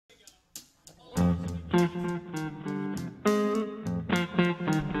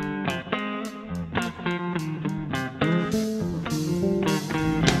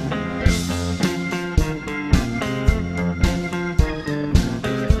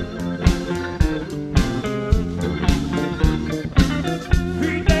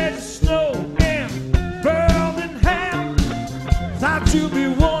You'll be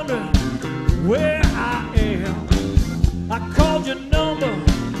wondering where I am. I called your number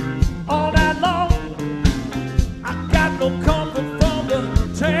all night long. I got no comfort from the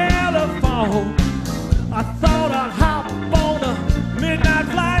telephone. I thought I'd hop on a midnight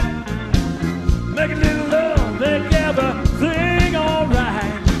flight, make a little love, make everything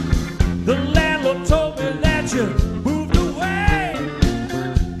alright. The landlord told me that you moved away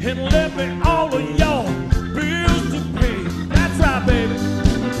and left me all of your bills to pay. That's right, baby.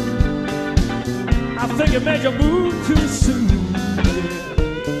 I think you made your move too soon.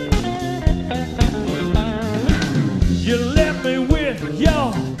 You left me with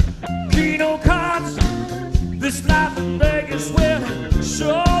your Keno cards. This night in Vegas where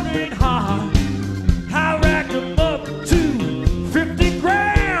sure ain't hard. I racked them up to 50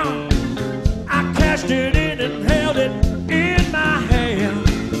 grand. I cashed it in and held it in my hand.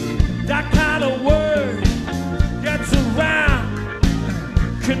 That kind of word gets around,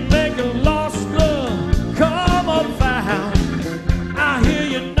 can make a lost love come up found. I hear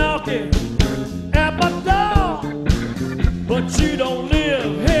you knocking at my door, but you don't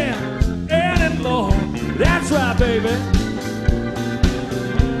live here anymore. That's right, baby.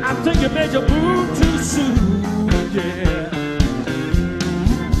 I think you made your move too soon, yeah.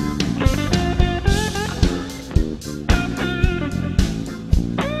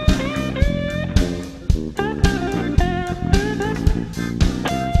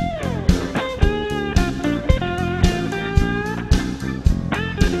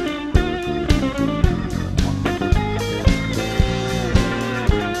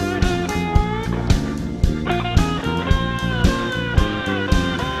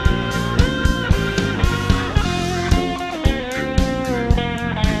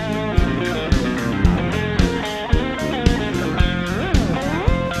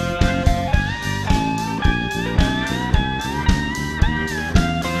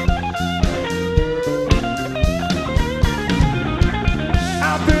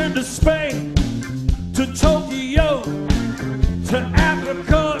 Spain, to Tokyo, to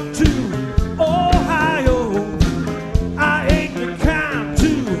Africa, to Ohio. I ain't the kind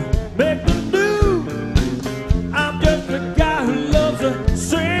to make the news. I'm just a guy who loves to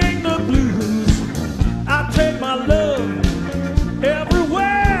sing the blues. I take my love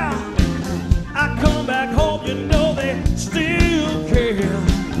everywhere. I come back home, you know they still care.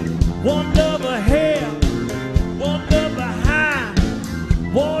 One love ahead, one love behind,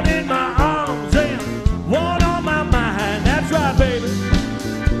 one in my arms and one on my mind. That's right, baby.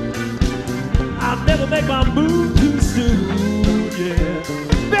 I'll never make my move too soon, yeah.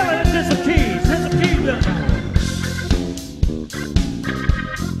 Billy, here's some keys, here's some keys, Billy.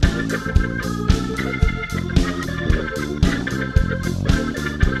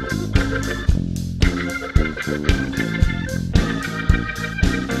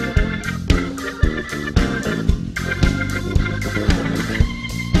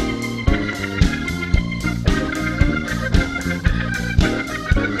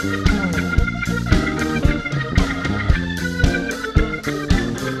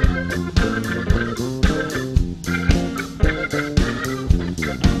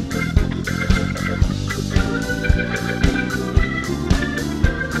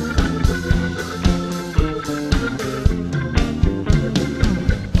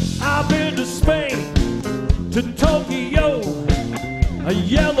 Spain, to Tokyo, a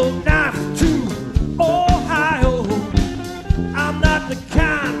yellow knife to Ohio. I'm not the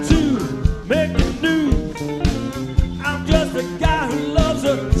kind to make the news. I'm just a guy who loves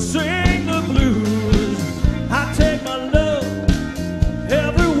to sing the blues. I take my love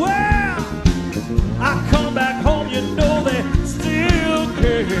everywhere. I come back home, you know they still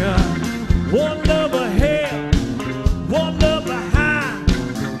care. One love ahead, one love behind,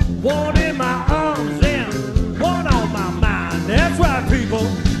 one in my arms and one on my mind. That's right, people.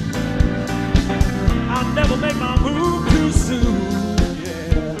 I'll never make my move too soon,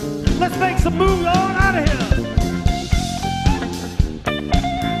 yeah. Let's make some moves on out of here.